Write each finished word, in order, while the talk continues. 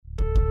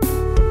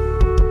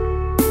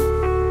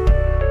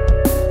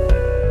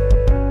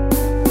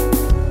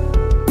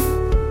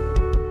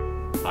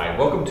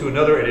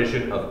another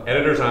edition of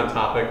Editors on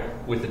Topic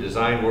with the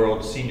Design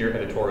World Senior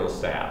Editorial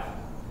Staff.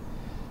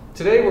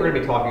 Today we're going to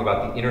be talking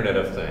about the Internet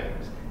of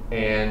Things.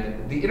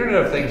 And the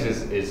Internet of Things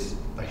is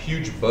a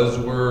huge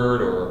buzzword,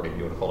 or maybe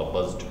you want to call it a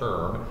buzz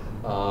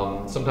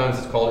term. Sometimes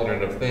it's called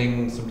Internet of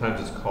Things, sometimes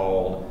it's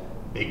called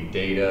big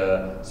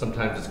data,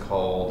 sometimes it's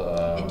called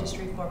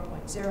Industry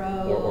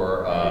 4.0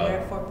 or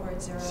Internet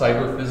 4.0.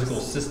 Cyber physical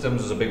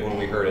systems is a big one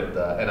we heard at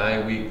the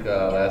NI Week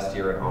last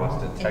year in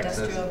Austin, Texas.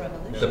 Industrial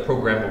Revolution. The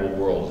programmable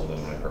world is the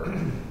one I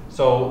heard.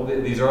 So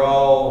these are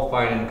all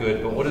fine and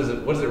good, but what does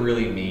it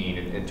really mean?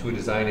 And to a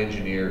design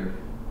engineer,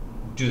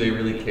 do they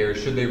really care?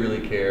 Should they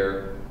really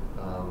care?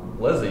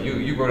 Leslie,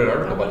 you wrote an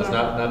article about this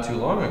not too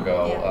long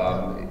ago.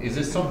 Yeah. Is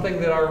this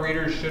something that our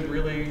readers should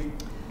really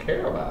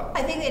care about?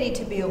 I think they need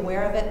to be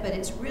aware of it, but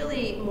it's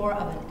really more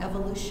of an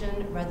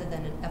evolution rather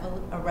than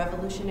a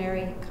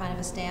revolutionary kind of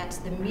a stance.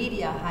 The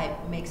media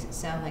hype makes it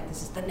sound like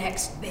this is the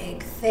next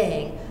big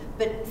thing,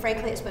 but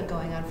frankly it's been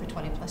going on for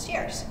 20 plus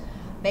years.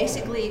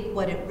 Basically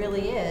what it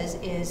really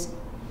is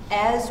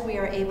as we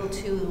are able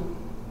to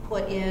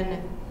put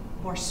in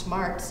more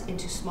smarts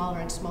into smaller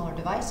and smaller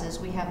devices,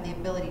 we have the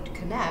ability to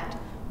connect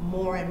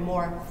more and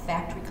more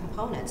factory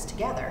components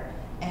together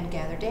and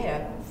gather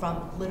data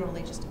from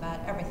literally just about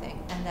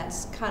everything. And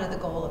that's kind of the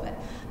goal of it.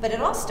 But it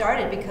all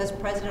started because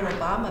President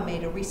Obama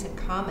made a recent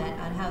comment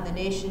on how the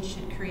nation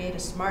should create a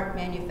smart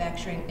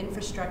manufacturing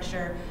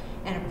infrastructure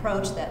and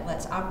approach that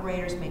lets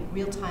operators make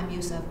real-time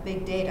use of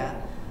big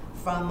data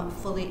from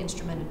fully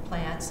instrumented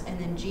plants. And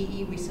then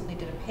GE recently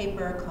did a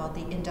paper called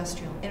The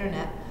Industrial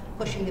Internet,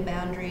 pushing the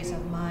boundaries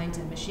of minds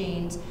and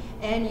machines.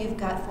 And you've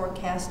got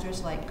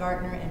forecasters like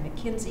Gartner and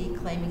McKinsey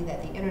claiming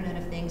that the Internet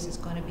of Things is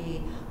going to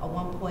be a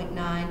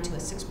 1.9 to a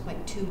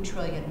 6.2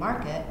 trillion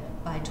market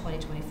by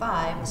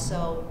 2025.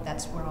 So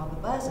that's where all the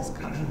buzz is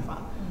coming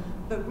from.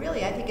 But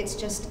really, I think it's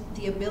just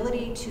the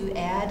ability to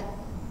add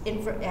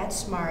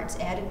smarts,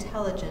 add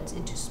intelligence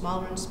into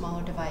smaller and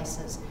smaller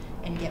devices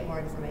and get more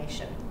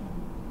information.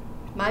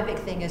 My big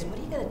thing is, what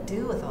are you going to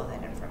do with all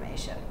that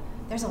information?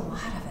 There's a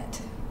lot of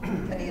it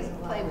that he has to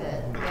play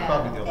with. That's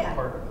probably the other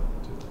part of it,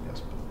 too,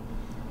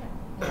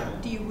 I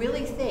guess. Do you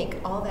really think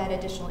all that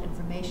additional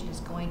information is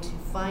going to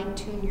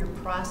fine-tune your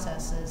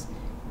processes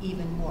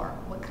even more?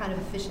 What kind of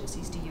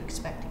efficiencies do you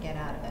expect to get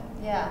out of it?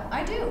 Yeah,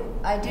 I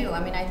do.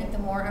 I mean, I think the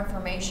more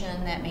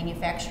information that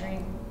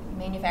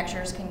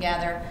manufacturers can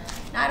gather,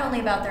 not only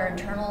about their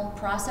internal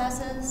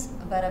processes,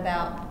 but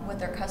about what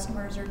their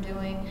customers are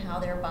doing, how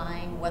they're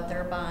buying, what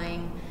they're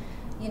buying.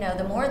 You know,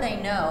 the more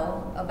they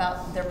know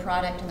about their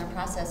product and their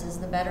processes,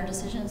 the better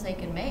decisions they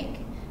can make.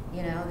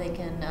 You know, they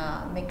can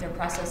make their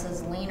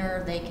processes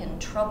leaner, they can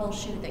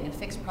troubleshoot, they can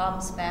fix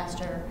problems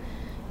faster.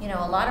 You know,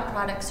 a lot of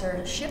products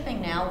are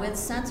shipping now with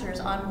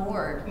sensors on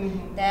board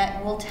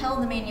that will tell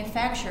the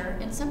manufacturer,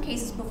 in some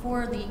cases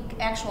before the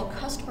actual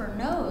customer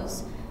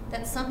knows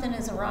that something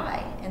is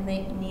awry and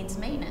they needs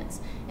maintenance,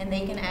 and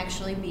they can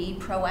actually be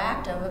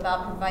proactive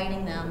about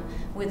providing them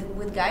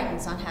with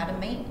guidance on how to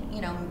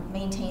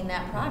maintain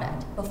that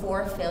product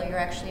before a failure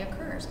actually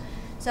occurs.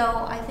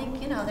 So I think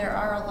there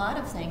are a lot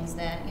of things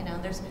that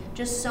there's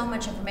just so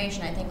much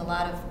information. I think a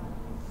lot of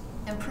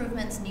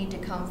improvements need to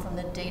come from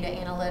the data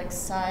analytics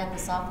side, the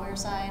software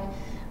side.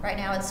 Right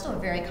now it's still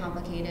very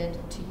complicated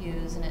to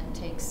use, and it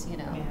takes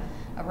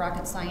a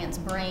rocket science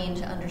brain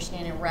to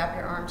understand and wrap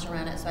your arms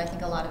around it. So I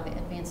think a lot of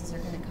advances are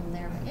going to come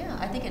there. But yeah,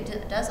 I think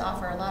it does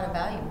offer a lot of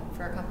value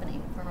for a company,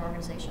 for an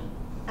organization.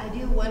 I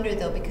do wonder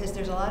though, because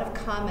there's a lot of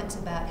comments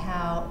about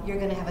how you're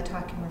going to have a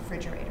talking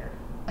refrigerator,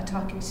 a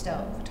talking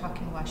stove, a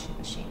talking washing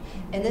machine.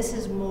 And this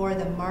is more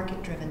the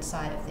market-driven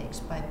side of things.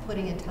 By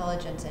putting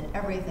intelligence in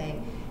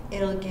everything,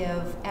 it'll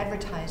give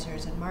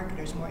advertisers and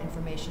marketers more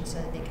information so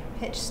that they can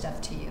pitch stuff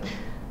to you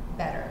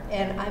better.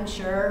 And I'm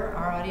sure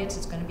our audience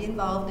is going to be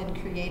involved in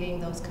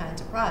creating those kinds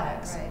of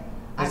products. Right.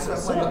 I, for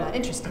one, am not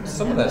interested in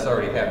Some of that's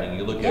already happening.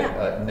 You look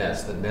at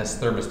Nest, the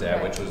Nest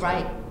thermostat, which was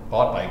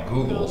bought by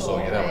Google, so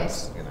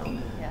it's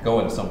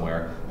going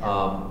somewhere.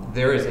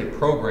 There is a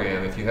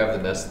program, if you have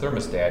the Nest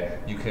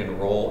thermostat, you can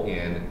enroll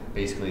in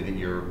basically that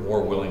you're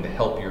more willing to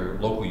help your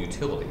local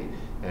utility.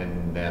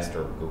 And Nest,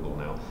 or Google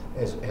now,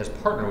 has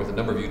partnered with a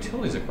number of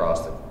utilities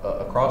across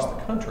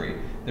the country.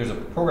 There's a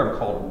program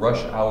called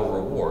Rush Hour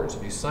Rewards.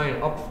 If you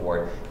sign up for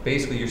it,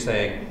 basically you're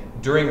saying,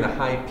 during the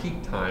high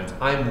peak times,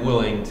 I'm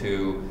willing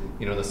to,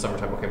 the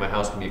summertime, okay, my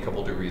house can be a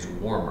couple degrees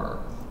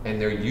warmer.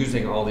 And they're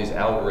using all these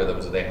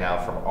algorithms that they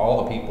have from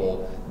all the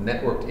people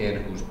networked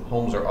in whose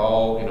homes are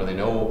all, they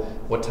know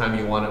what time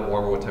you want it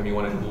warmer, what time you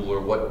want it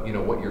cooler,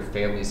 what your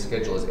family's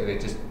schedule is, and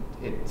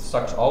it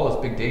sucks all this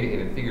big data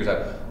in and figures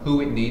out who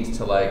it needs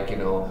to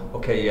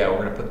okay, yeah, we're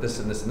going to put this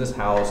in this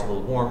house a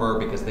little warmer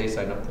because they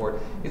signed up for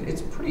it.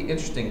 It's a pretty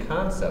interesting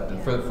concept.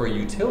 And for a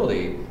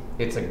utility,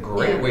 it's a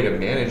great way to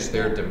manage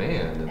their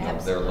demand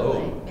and their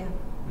load. Yeah.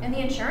 And the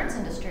insurance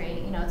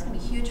industry, it's going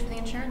to be huge for the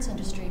insurance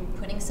industry,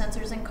 putting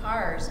sensors in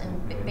cars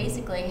and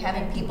basically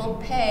having people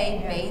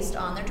pay based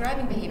on their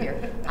driving behavior.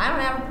 I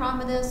don't have a problem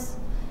with this.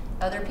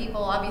 Other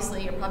people,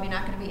 obviously, are probably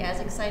not going to be as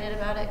excited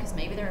about it because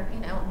maybe they're,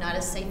 not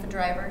as safe for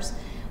drivers.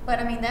 But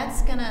I mean,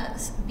 that's gonna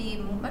be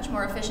much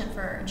more efficient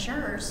for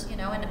insurers, you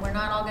know, and we're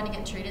not all gonna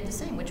get treated the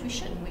same, which we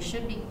shouldn't. We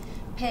should be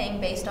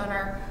paying based on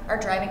our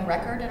driving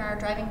record and our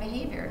driving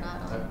behavior,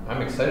 not on...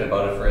 I'm excited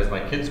about it for as my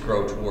kids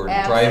grow toward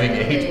Absolutely.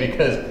 driving age,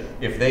 because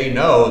if they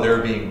know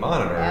they're being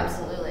monitored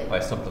Absolutely. by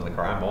something in the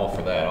car, I'm all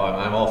for that.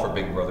 I'm all for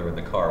Big Brother in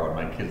the car when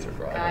my kids are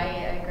driving. I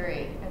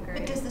agree.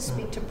 But does this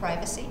speak to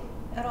privacy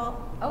at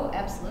all? Oh,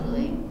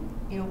 absolutely.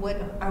 You know,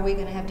 what are we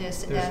going to have to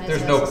sit down?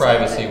 There's as no a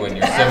privacy society? when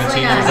you're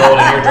Absolutely 17 not. years old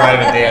and you're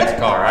driving Dad's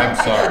car. I'm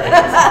sorry.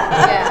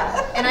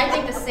 Yeah, and I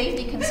think the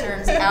safety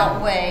concerns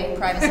outweigh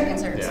privacy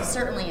concerns, Yeah.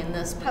 certainly in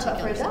this How about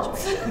for particular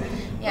adults? situation. Well,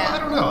 I Yeah,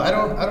 don't know.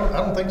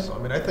 I don't think so. I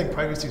mean, I think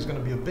privacy is going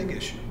to be a big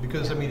issue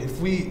because I mean,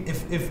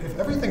 if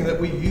everything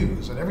that we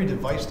use and every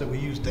device that we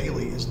use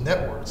daily is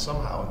networked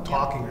somehow and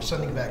talking or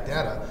sending back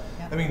data,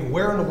 Yeah. I mean,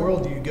 where in the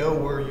world do you go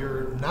where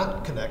you're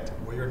not connected,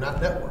 where you're not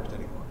networked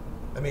anymore?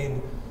 I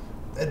mean,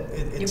 it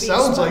being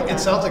sounds spied like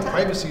on all the time.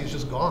 privacy is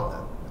just gone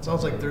then. It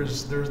sounds like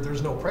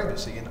there's no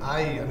privacy, and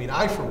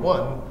I for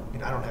one,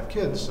 I don't have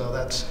kids, so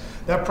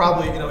that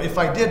probably, if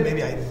I did,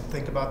 maybe I'd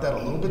think about that a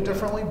little bit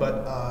differently.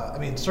 But I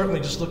mean, certainly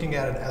just looking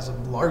at it as a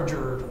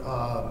larger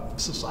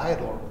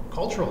societal or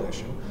cultural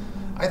issue,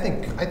 I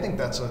think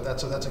that's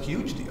a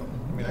huge deal.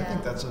 I mean, I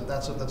think that's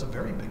a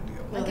very big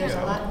deal. Well, there's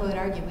a lot who would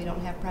argue we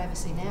don't have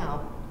privacy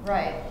now.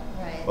 right.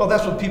 Well,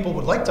 that's what people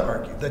would like to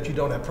argue, that you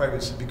don't have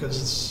privacy, because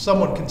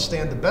someone can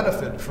stand to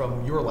benefit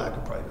from your lack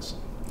of privacy.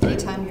 right?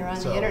 Anytime you're on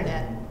So- the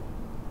internet,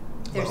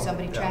 there's Well,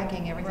 somebody yeah.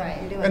 tracking everything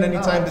Right. you're doing. And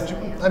anytime Oh, that you,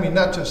 absolutely. I mean,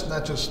 not just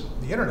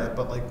the internet,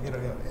 but like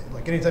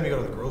anytime you go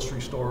to the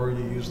grocery store,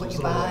 you use What those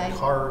you little buy.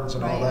 cards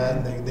and all Right. that,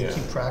 and they Yeah.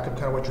 keep track of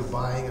kind of what you're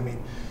buying. I mean,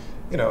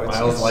 it's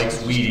Miles likes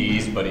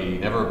Wheaties, but he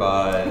never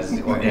buys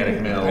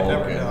organic milk. I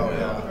never and,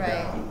 know. Right.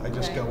 Yeah. I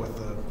just Right. go with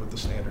the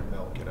standard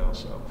milk,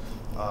 So,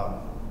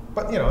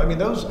 but I mean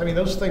those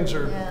things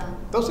are Yeah.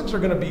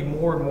 going to be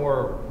more and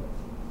more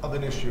of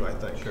an issue, I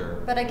think. Sure.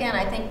 But again,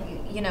 I think,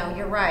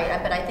 you're right,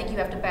 but I think you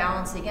have to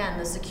balance, again,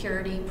 the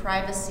security,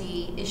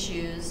 privacy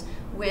issues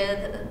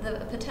with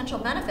the potential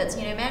benefits.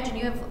 Imagine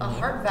you have a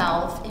heart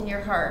valve in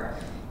your heart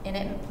and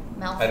it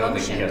malfunctions. I don't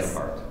think he has a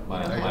heart.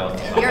 Miles does In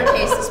not your have a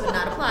case, heart. this would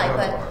not apply,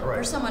 but Right.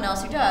 for someone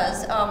else who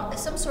does,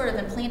 some sort of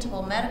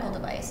implantable medical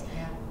device,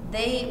 Yeah.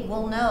 they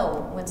will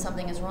know when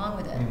something is wrong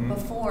with it Mhm.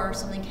 before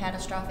something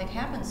catastrophic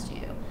happens to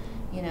you.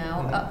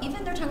 Mhm.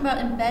 Even they're talking about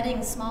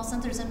embedding small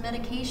sensors in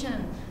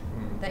medication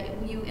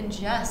that you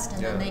ingest,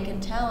 and then Yeah. they can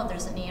tell if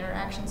there's any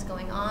interactions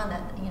going on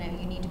that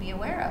you need to be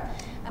aware of.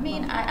 I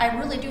mean, I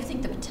really do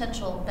think the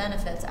potential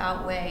benefits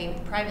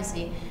outweigh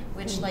privacy,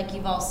 which, like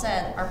you've all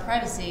said, our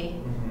privacy.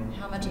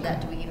 How much of that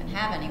do we even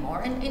have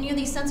anymore? And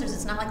these sensors,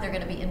 it's not like they're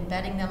going to be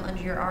embedding them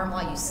under your arm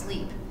while you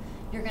sleep.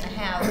 You're going to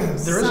have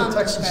some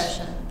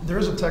discretion. There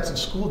is a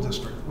Texas school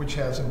district which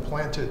has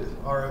implanted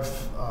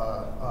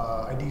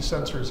RFID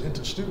sensors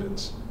into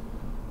students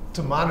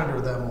to monitor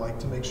them, like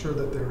to make sure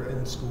that they're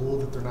in school,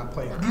 that they're not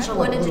playing. These I are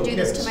like wanted to little do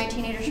this kids. to my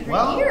teenagers for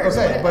Well, years.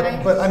 okay, but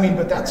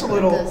that's a heard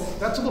little this.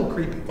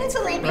 creepy. That's a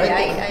little Creepy. Right? I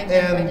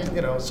And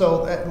didn't-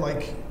 so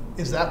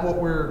is that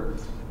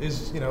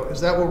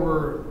what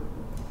we're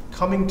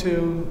coming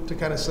to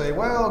kind of say,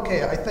 well,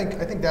 okay, I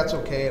think that's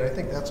okay, and I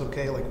think that's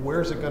okay. Like,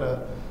 where's it gonna,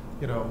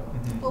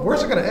 Well,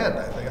 where's it gonna end?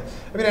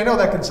 I mean, I know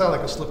that can sound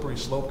like a slippery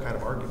slope kind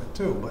of argument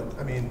too, but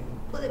I mean,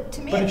 Well,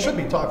 to me, but it should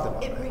be talked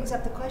about. It brings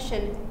up the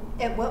question,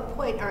 at what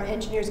point are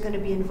engineers going to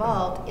be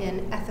involved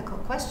in ethical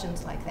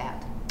questions like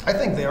that? I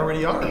think they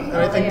already are, and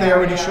Well, I think they they are,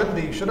 already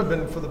yeah. should have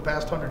been for the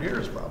past 100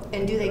 years, probably.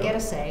 And do they get a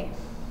say?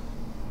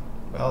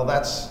 Well,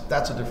 that's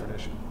a different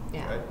issue,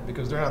 Yeah. right?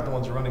 Because they're not the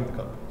ones running the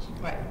companies.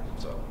 usually. Right.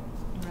 So.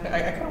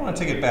 I kind of want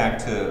to take it back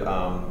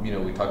to,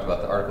 we talked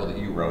about the article that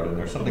you wrote, and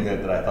there's something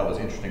that I thought was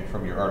interesting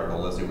from your article,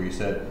 Leslie, where you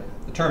said,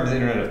 the term the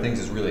Internet of Things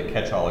is really a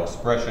catch-all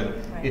expression.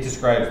 Right. It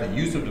describes the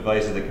use of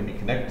devices that can be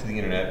connected to the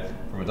Internet,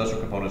 from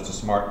industrial components to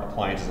smart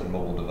appliances and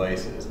mobile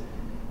devices.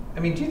 I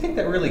mean, do you think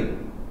that really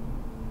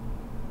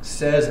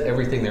says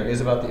everything there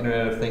is about the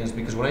Internet of Things?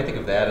 Because when I think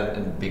of that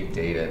and big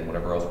data and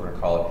whatever else we're going to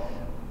call it,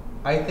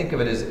 I think of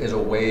it as a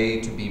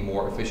way to be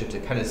more efficient, to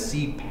kind of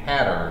see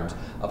patterns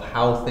of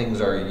how things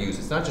are used.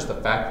 It's not just the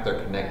fact that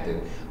they're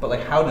connected, but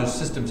like how do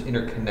systems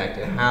interconnect,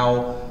 and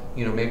how,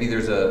 maybe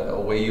there's a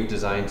way you've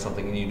designed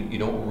something and you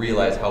don't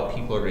realize how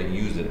people are going to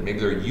use it. Maybe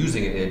they're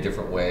using it in a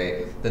different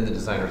way than the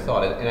designer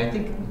thought. And I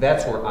think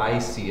that's where I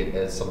see it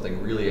as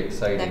something really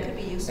exciting That could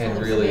be useful and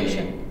really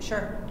information.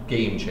 Sure.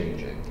 game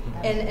changing.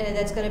 And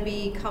that's going to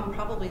become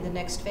probably the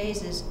next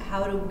phase is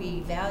how do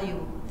we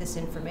value this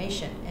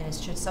information? And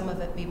should some of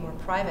it be more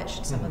private?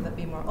 Should some of it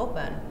be more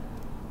open?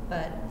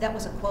 But that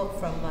was a quote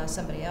from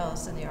somebody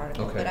else in the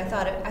article. Okay. But I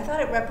thought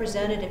it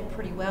represented it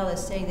pretty well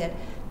as saying that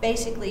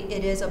basically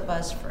it is a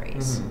buzz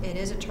phrase. It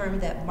is a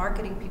term that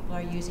marketing people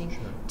are using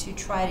to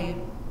try to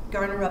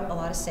garner up a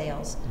lot of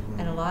sales.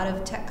 And a lot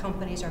of tech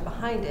companies are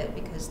behind it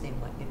because they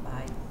want you to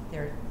buy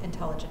their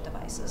intelligent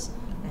devices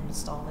and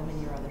install them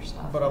in your other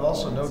stuff. But I've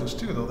also noticed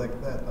too, though,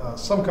 that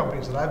some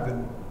companies that I've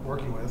been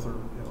working with or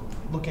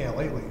looking at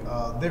lately,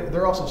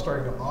 they're also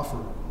starting to offer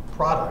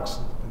products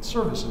and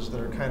services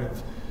that are kind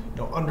of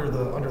under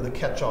the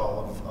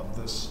catch-all of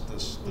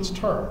this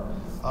term.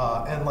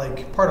 And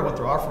like part of what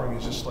they're offering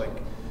is just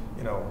like,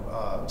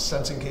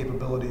 sensing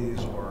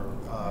capabilities or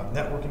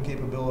networking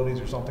capabilities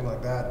or something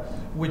like that,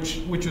 which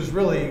is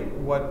really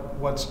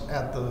what's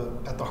at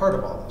the heart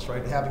of all this,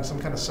 right? Having some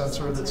kind of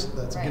sensor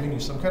that's right. giving you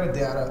some kind of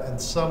data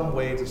and some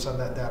way to send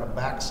that data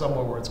back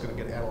somewhere where it's going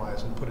to get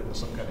analyzed and put into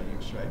some kind of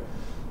use, right?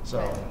 So.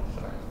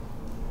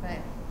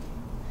 Right.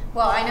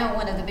 Well, I know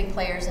one of the big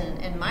players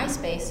in my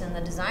space in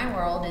the design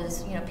world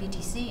is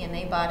PTC, and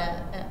they bought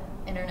a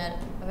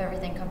Internet of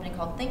Everything company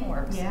called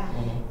ThingWorx. Yeah.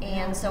 Mm-hmm.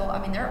 And so,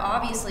 I mean, they're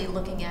obviously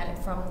looking at it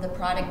from the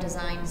product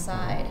design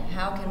side.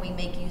 How can we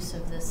make use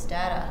of this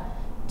data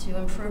to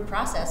improve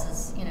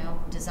processes,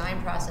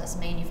 design process,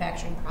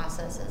 manufacturing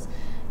processes,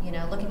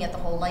 looking at the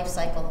whole life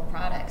cycle of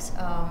products.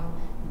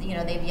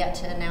 They've yet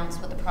to announce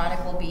what the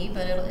product will be,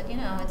 but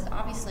it's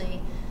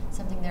obviously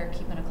something they're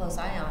keeping a close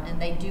eye on,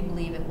 and they do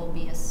believe it will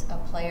be a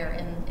player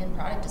in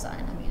product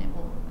design. I mean, it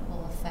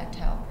will affect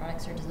how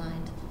products are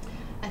designed.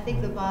 I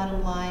think the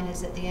bottom line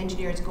is that the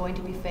engineer is going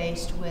to be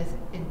faced with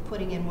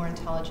putting in more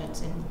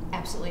intelligence in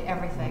absolutely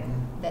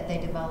everything that they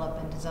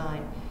develop and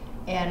design.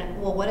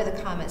 And one of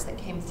the comments that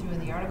came through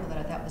in the article that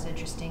I thought was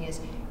interesting is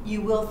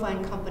you will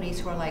find companies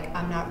who are like,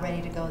 I'm not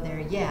ready to go there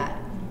yet.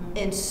 Mm-hmm.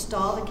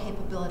 Install the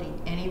capability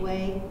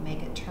anyway,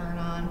 make it turn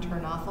on,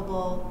 turn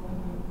offable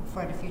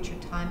for a future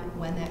time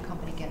when that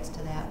company gets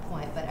to that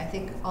point. But I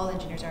think all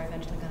engineers are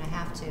eventually going to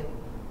have to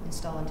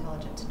install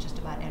intelligence in just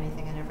about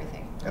anything and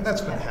everything. And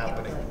that's been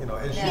happening,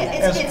 it's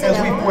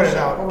as we pointed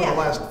out over yeah. the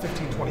last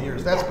 15, 20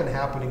 years, that's been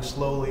happening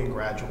slowly and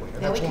gradually.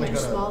 And now that's we can only do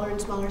going smaller and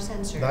smaller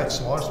sensors. That's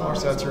smaller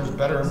sensors,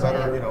 better and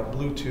better,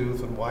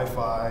 Bluetooth and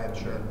Wi-Fi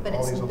and but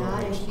all it's these other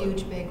not things. a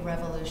huge, big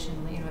revolution.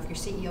 If your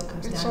CEO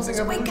comes It's down and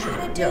says, we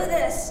gotta do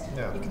this,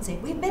 you can say,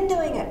 we've been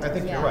doing it. I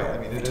think you're right. I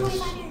mean, for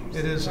 25 years.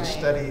 It is a Right.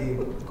 steady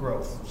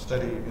growth,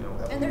 evolution.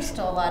 And there's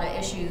still a lot of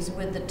issues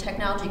with the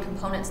technology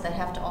components that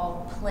have to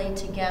all play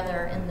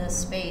together in this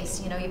space.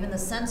 Even the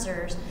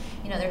sensors,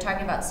 they're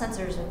talking about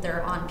sensors if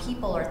they're on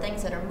people or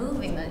things that are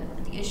moving,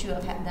 the issue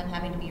of them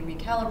having to be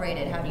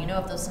recalibrated. How do you know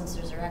if those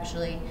sensors are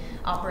actually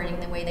operating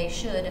the way they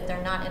should if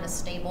they're not in a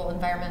stable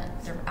environment,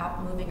 they're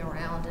out moving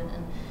around and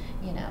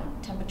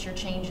temperature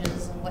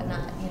changes and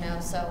whatnot,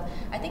 so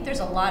I think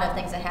there's a lot of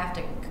things that have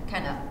to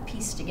kind of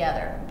piece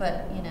together,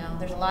 but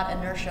there's a lot of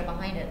inertia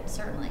behind it,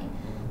 certainly,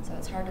 so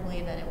it's hard to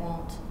believe that it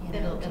won't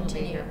It'll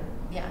continue.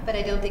 Yeah, But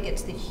I don't think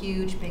it's the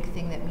huge, big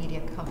thing that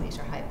media companies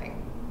are hyping.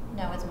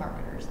 no, it's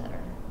marketers that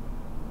are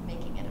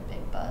making it a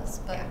big buzz,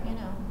 but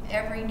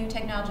every new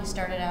technology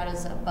started out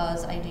as a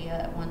buzz idea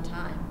at one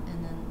time,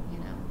 and then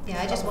Yeah,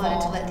 I just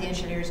wanted to let the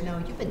engineers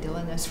know you've been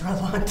doing this for a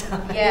long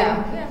time.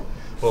 Yeah.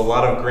 Well, a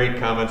lot of great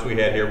comments we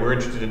had here. We're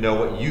interested to know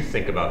what you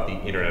think about the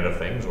Internet of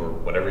Things, or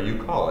whatever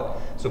you call it.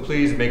 So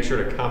please make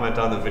sure to comment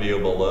on the video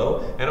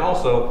below, and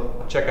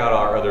also check out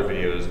our other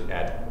videos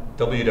at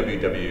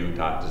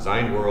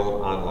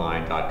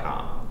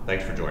www.designworldonline.com.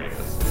 Thanks for joining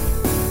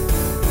us.